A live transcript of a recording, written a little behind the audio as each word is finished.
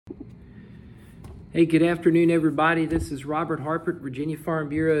Hey, good afternoon, everybody. This is Robert Harpert, Virginia Farm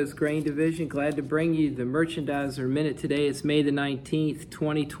Bureau's Grain Division. Glad to bring you the Merchandiser Minute today. It's May the 19th,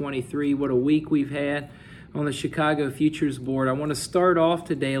 2023. What a week we've had on the Chicago Futures Board. I want to start off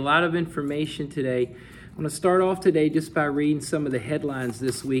today, a lot of information today. I want to start off today just by reading some of the headlines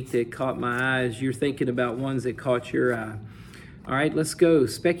this week that caught my eye as you're thinking about ones that caught your eye. All right, let's go.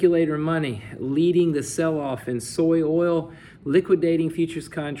 Speculator money leading the sell-off in soy oil, liquidating futures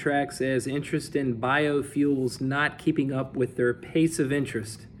contracts as interest in biofuels not keeping up with their pace of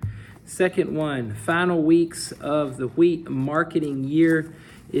interest. Second one, final weeks of the wheat marketing year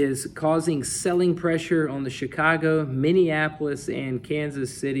is causing selling pressure on the Chicago, Minneapolis, and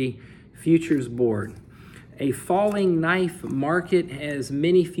Kansas City Futures Board. A falling knife market as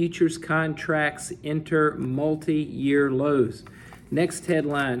many futures contracts enter multi-year lows. Next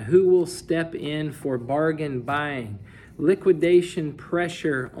headline, who will step in for bargain buying? Liquidation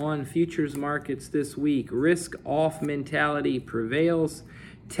pressure on futures markets this week. Risk-off mentality prevails.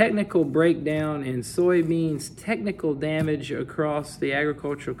 Technical breakdown in soybeans. Technical damage across the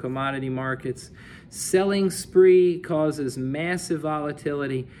agricultural commodity markets. Selling spree causes massive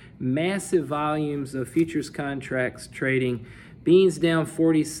volatility, massive volumes of futures contracts trading. Beans down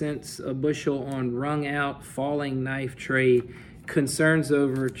 40 cents a bushel on wrung out falling knife trade. Concerns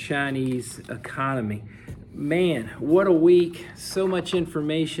over Chinese economy. Man, what a week. So much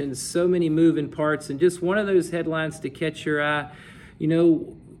information, so many moving parts, and just one of those headlines to catch your eye. You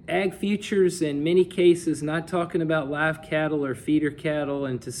know, ag futures in many cases, not talking about live cattle or feeder cattle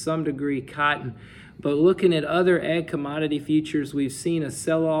and to some degree cotton, but looking at other ag commodity futures, we've seen a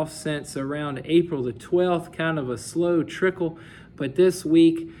sell-off since around April the 12th, kind of a slow trickle. But this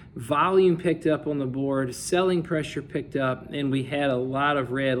week, volume picked up on the board, selling pressure picked up, and we had a lot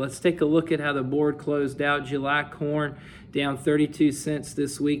of red. Let's take a look at how the board closed out. July corn down 32 cents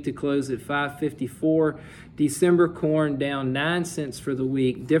this week to close at $5.54. December corn down 9 cents for the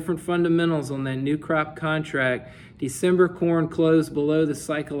week. Different fundamentals on that new crop contract. December corn closed below the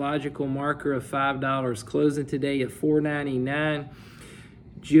psychological marker of $5, closing today at $4.99.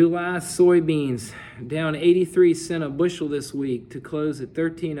 July soybeans down 83 cents a bushel this week to close at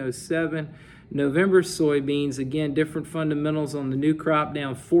 $13.07. November soybeans, again, different fundamentals on the new crop,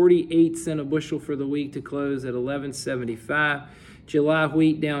 down 48 cents a bushel for the week to close at $11.75. July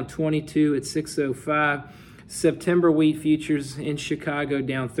wheat down 22 at $6.05. September wheat futures in Chicago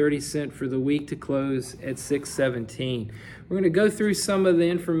down 30 cents for the week to close at $6.17. We're going to go through some of the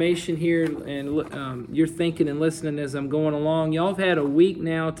information here, and you're thinking and listening as I'm going along. Y'all have had a week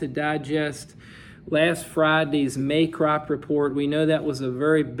now to digest last Friday's May crop report. We know that was a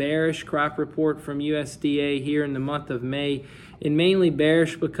very bearish crop report from USDA here in the month of May, and mainly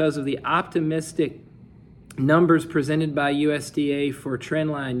bearish because of the optimistic numbers presented by USDA for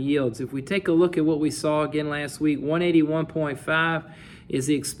trendline yields. If we take a look at what we saw again last week, 181.5 is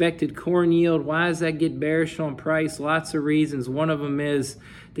the expected corn yield. Why does that get bearish on price? Lots of reasons. One of them is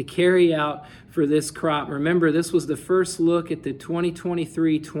the carry out for this crop. Remember, this was the first look at the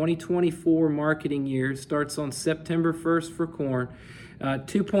 2023-2024 marketing year. Starts on September 1st for corn.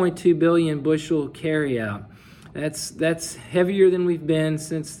 2.2 billion bushel carry out. That's heavier than we've been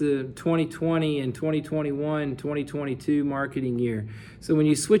since the 2020 and 2021, 2022 marketing year. So when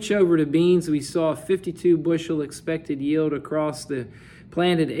you switch over to beans, we saw a 52 bushel expected yield across the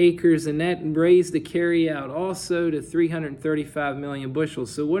planted acres, and that raised the carry out also to 335 million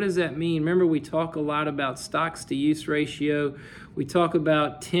bushels. So what does that mean? Remember, we talk a lot about stocks to use ratio. We talk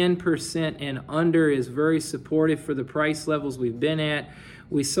about 10% and under is very supportive for the price levels we've been at.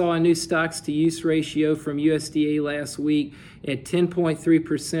 We saw a new stocks to use ratio from USDA last week at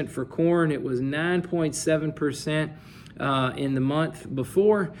 10.3% for corn. It was 9.7% in the month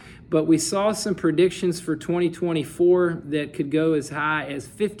before, but we saw some predictions for 2024 that could go as high as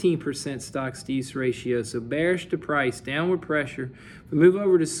 15% stocks to use ratio. So bearish to price, downward pressure. We move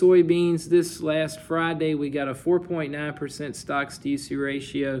over to soybeans. This last Friday, we got a 4.9% stocks to use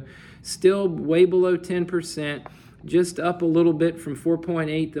ratio, still way below 10%. Just up a little bit from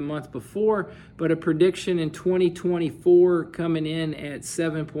 4.8 the month before, but a prediction in 2024 coming in at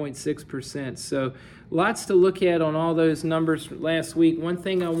 7.6%. So lots to look at on all those numbers last week. One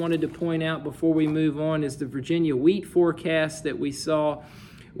thing I wanted to point out before we move on is the Virginia wheat forecast that we saw.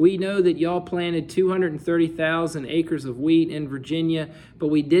 We know that y'all planted 230,000 acres of wheat in Virginia, but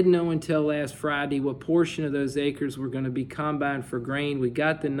we didn't know until last Friday what portion of those acres were going to be combined for grain. We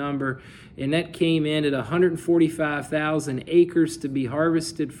got the number, and that came in at 145,000 acres to be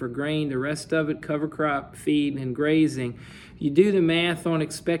harvested for grain. The rest of it, cover crop, feed, and grazing. You do the math on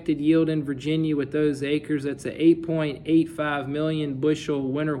expected yield in Virginia with those acres, that's a 8.85 million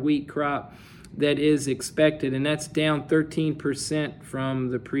bushel winter wheat crop. that is expected, and that's down 13%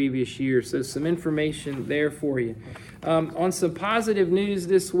 from the previous year. So some information there for you. On some positive news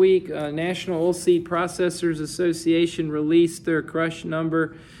this week, National Oilseed Processors Association released their crush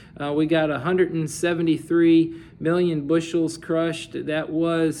number. We got 173 million bushels crushed. That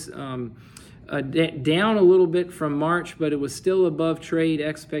was down a little bit from March, but it was still above trade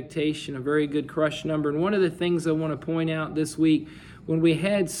expectation, a very good crush number. And one of the things I want to point out this week, when we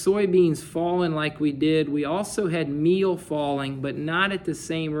had soybeans falling like we did, we also had meal falling, but not at the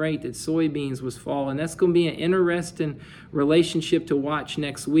same rate that soybeans was falling. That's going to be an interesting relationship to watch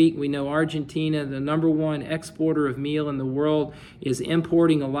next week. We know Argentina, the number one exporter of meal in the world, is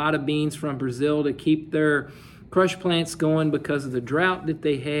importing a lot of beans from Brazil to keep their crush plants going because of the drought that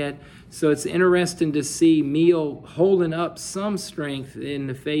they had. So it's interesting to see meal holding up some strength in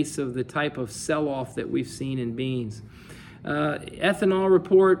the face of the type of sell-off that we've seen in beans. Ethanol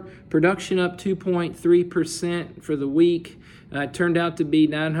report, production up 2.3% for the week. Turned out to be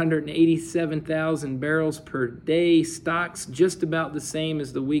 987,000 barrels per day. Stocks just about the same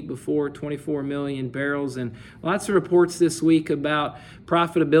as the week before, 24 million barrels. And lots of reports this week about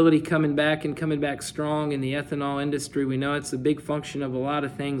profitability coming back and coming back strong in the ethanol industry. We know it's a big function of a lot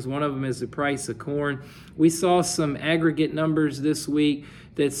of things. One of them is the price of corn. We saw some aggregate numbers this week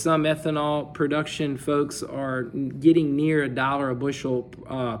that some ethanol production folks are getting near $1 a bushel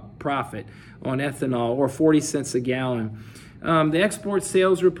profit on ethanol, or 40 cents a gallon. The export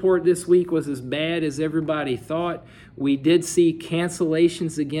sales report this week was as bad as everybody thought. We did see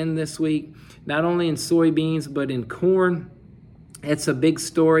cancellations again this week, not only in soybeans, but in corn. It's a big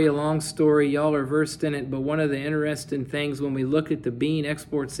story, a long story. Y'all are versed in it, but one of the interesting things when we look at the bean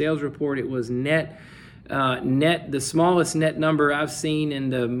export sales report, it was net, the smallest net number I've seen in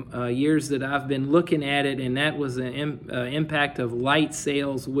the years that I've been looking at it, and that was an impact of light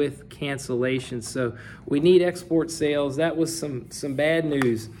sales with cancellations. So we need export sales. That was some bad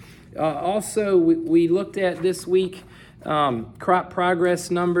news. Also, we looked at this week crop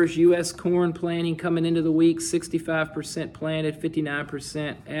progress numbers. U.S. corn planting coming into the week, 65% planted,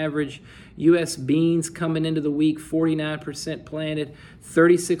 59% average. U.S. beans coming into the week, 49% planted,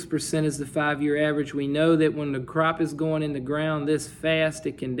 36% is the 5-year average. We know that when the crop is going in the ground this fast,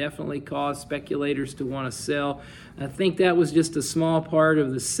 it can definitely cause speculators to want to sell. I think that was just a small part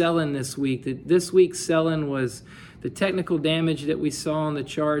of the selling this week. This week's selling was the technical damage that we saw on the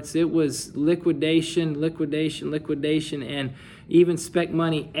charts. It was liquidation, and even spec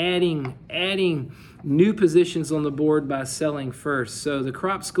money adding new positions on the board by selling first. So the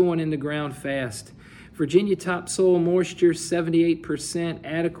crop's going in the ground fast. Virginia topsoil moisture, 78%,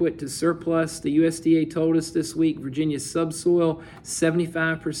 adequate to surplus. The USDA told us this week, Virginia subsoil,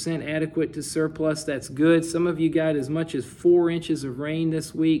 75% adequate to surplus. That's good. Some of you got as much as 4 inches of rain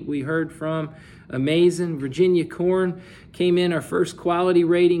this week. We heard from amazing. Virginia corn came in our first quality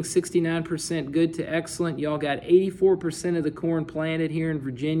rating, 69% good to excellent. Y'all got 84% of the corn planted here in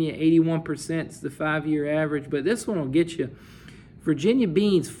Virginia. 81% is the 5-year average, but this one will get you. Virginia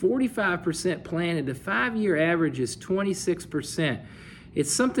beans, 45% planted. The 5-year average is 26%.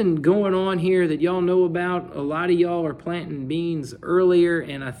 It's something going on here that y'all know about. A lot of y'all are planting beans earlier,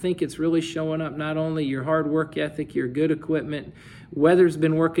 and I think it's really showing up, not only your hard work ethic, your good equipment. Weather's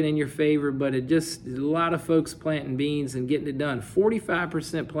been working in your favor, but a lot of folks planting beans and getting it done.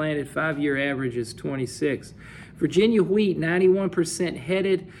 45% planted, 5-year average is 26. Virginia wheat, 91%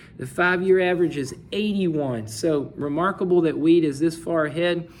 headed. The 5-year average is 81. So remarkable that wheat is this far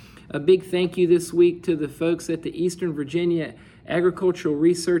ahead. A big thank you this week to the folks at the Eastern Virginia Agricultural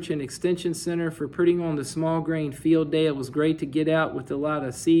Research and Extension Center for putting on the Small Grain Field Day. It was great to get out with a lot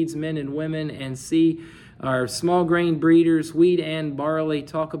of seedsmen and women and see our small grain breeders, wheat and barley,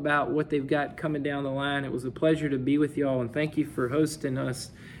 talk about what they've got coming down the line. It was a pleasure to be with y'all, and thank you for hosting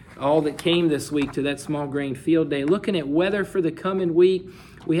us, all that came this week to that Small Grain Field Day. Looking at weather for the coming week,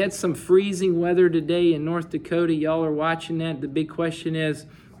 we had some freezing weather today in North Dakota. Y'all are watching that. The big question is,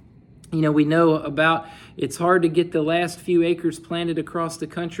 we know about it's hard to get the last few acres planted across the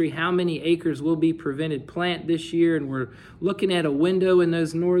country. How many acres will be prevented plant this year? And we're looking at a window in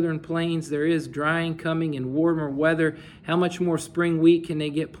those northern plains. There is drying coming and warmer weather. How much more spring wheat can they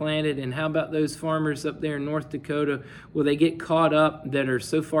get planted? And how about those farmers up there in North Dakota? Will they get caught up that are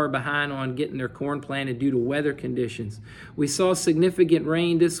so far behind on getting their corn planted due to weather conditions? We saw significant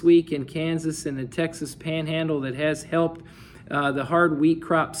rain this week in Kansas and the Texas Panhandle that has helped the hard wheat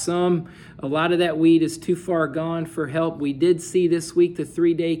crop some. A lot of that wheat is too far gone for help. We did see this week the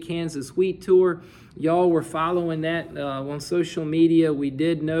 3-day Kansas Wheat Tour. Y'all were following that on social media. We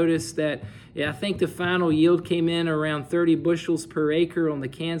did notice that Yeah, I think the final yield came in around 30 bushels per acre on the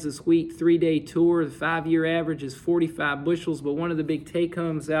Kansas Wheat 3-day tour. The 5-year average is 45 bushels, but one of the big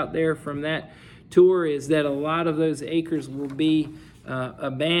take-homes out there from that tour is that a lot of those acres will be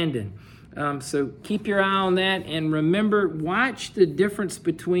abandoned. So keep your eye on that, and remember, watch the difference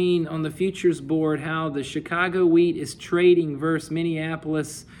between, on the futures board, how the Chicago wheat is trading versus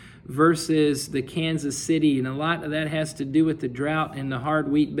Minneapolis versus the Kansas City, and a lot of that has to do with the drought in the hard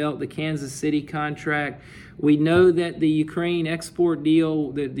wheat belt, the Kansas City contract. We know that the Ukraine export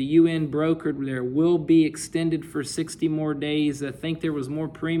deal that the UN brokered there will be extended for 60 more days. I think there was more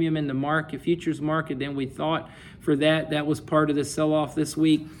premium in the futures market than we thought for that. That was part of the sell-off this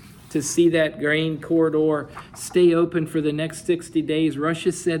week, to see that grain corridor stay open for the next 60 days.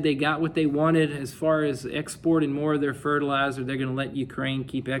 Russia said they got what they wanted as far as exporting more of their fertilizer. They're going to let Ukraine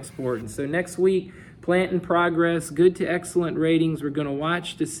keep exporting. So next week, plant in progress, good to excellent ratings. We're going to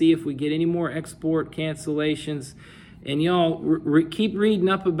watch to see if we get any more export cancellations. And y'all, keep reading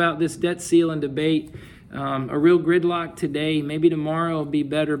up about this debt ceiling debate. A real gridlock today. Maybe tomorrow will be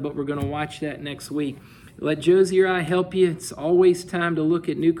better, but we're going to watch that next week. Let Josie or I help you. It's always time to look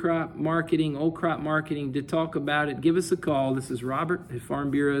at new crop marketing, old crop marketing, to talk about it. Give us a call. This is Robert at Farm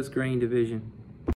Bureau's Grain Division.